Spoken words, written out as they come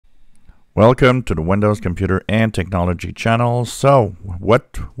Welcome to the Windows Computer and Technology channel. So,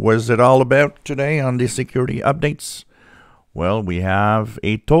 what was it all about today on the security updates? Well, we have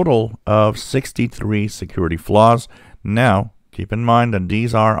a total of 63 security flaws. Now, keep in mind that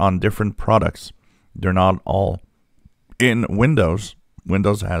these are on different products. They're not all in Windows.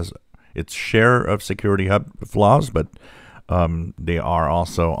 Windows has its share of security flaws, but they are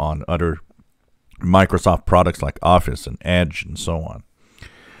also on other Microsoft products like Office and Edge and so on.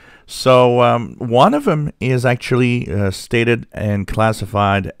 So one of them is actually stated and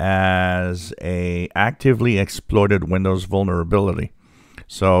classified as a actively exploited Windows vulnerability.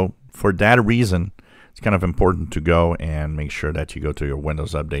 So for that reason, it's kind of important to go and make sure that you go to your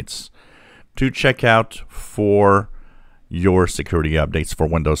Windows updates to check out for your security updates for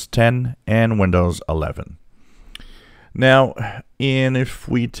Windows 10 and Windows 11. Now, if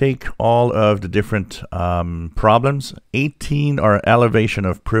we take all of the different problems, 18 are elevation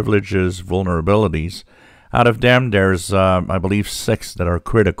of privileges vulnerabilities. Out of them, there's, I believe, 6 that are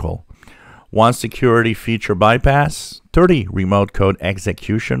critical. 1 security feature bypass, 30 remote code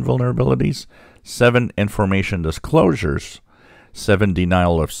execution vulnerabilities, 7 information disclosures, 7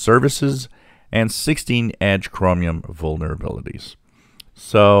 denial of services, and 16 Edge Chromium vulnerabilities.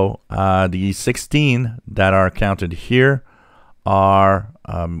 So the 16 that are counted here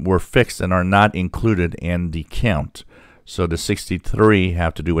were fixed and are not included in the count. So the 63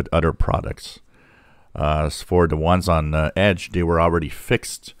 have to do with other products. As for the ones on Edge, they were already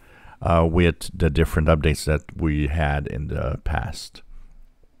fixed with the different updates that we had in the past.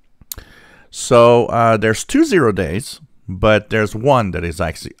 So there's 2 0 days, but there's one that is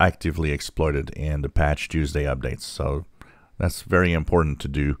actually actively exploited in the Patch Tuesday updates. So that's very important to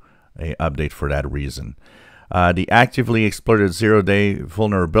do an update for that reason. The actively exploited 0-day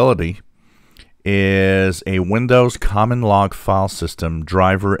vulnerability is a Windows common log file system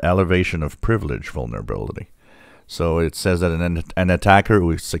driver elevation of privilege vulnerability. So it says that an attacker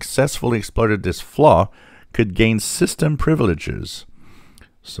who successfully exploited this flaw could gain system privileges.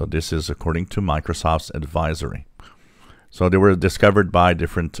 So this is according to Microsoft's advisory. So they were discovered by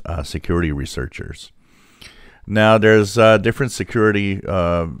different security researchers. Now, there's different security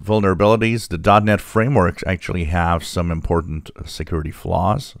vulnerabilities. The .NET framework actually have some important security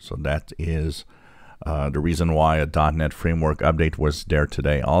flaws. So that is the reason why a .NET framework update was there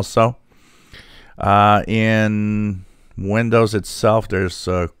today also. In Windows itself, there's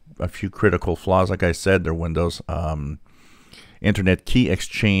a few critical flaws. Like I said, the Windows Internet Key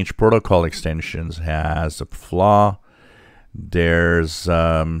Exchange Protocol extensions has a flaw. There's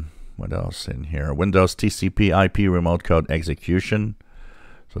what else in here? Windows TCP IP remote code execution.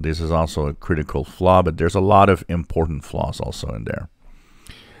 So this is also a critical flaw, but there's a lot of important flaws also in there.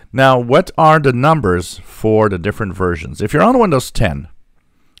 Now, what are the numbers for the different versions? If you're on Windows 10,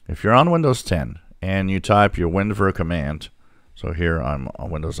 and you type your winver command, so here I'm on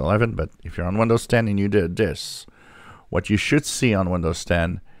Windows 11, but if you're on Windows 10 and you did this, what you should see on Windows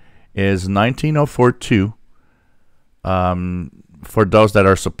 10 is 19042. For those that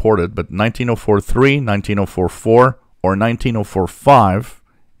are supported, but 19043, 19044, or 19045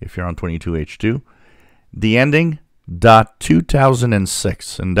 if you're on 22H2. The ending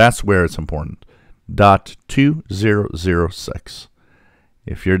 .2006, and that's where it's important. .2006.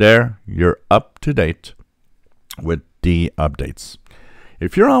 If you're there, you're up to date with the updates.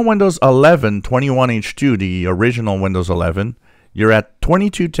 If you're on Windows 11 21H2, the original Windows 11, you're at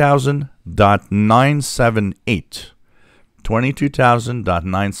 22,000.978.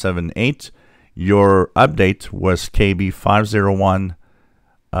 22,000.978. Your update was KB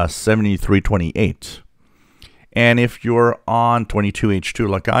 501.7328. And if you're on 22H2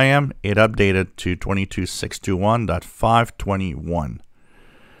 like I am, it updated to 22,621.521.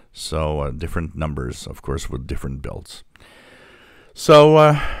 So different numbers, of course, with different builds.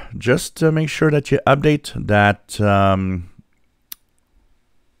 So just to make sure that you update that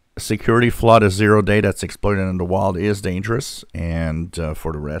security flaw to 0 day that's exploited in the wild is dangerous. And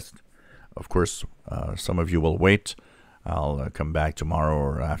for the rest, of course, some of you will wait. I'll come back tomorrow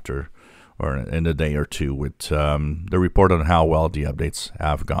or after or in a day or two with the report on how well the updates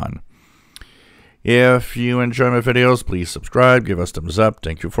have gone. If you enjoy my videos, please subscribe, give us thumbs up.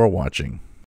 Thank you for watching.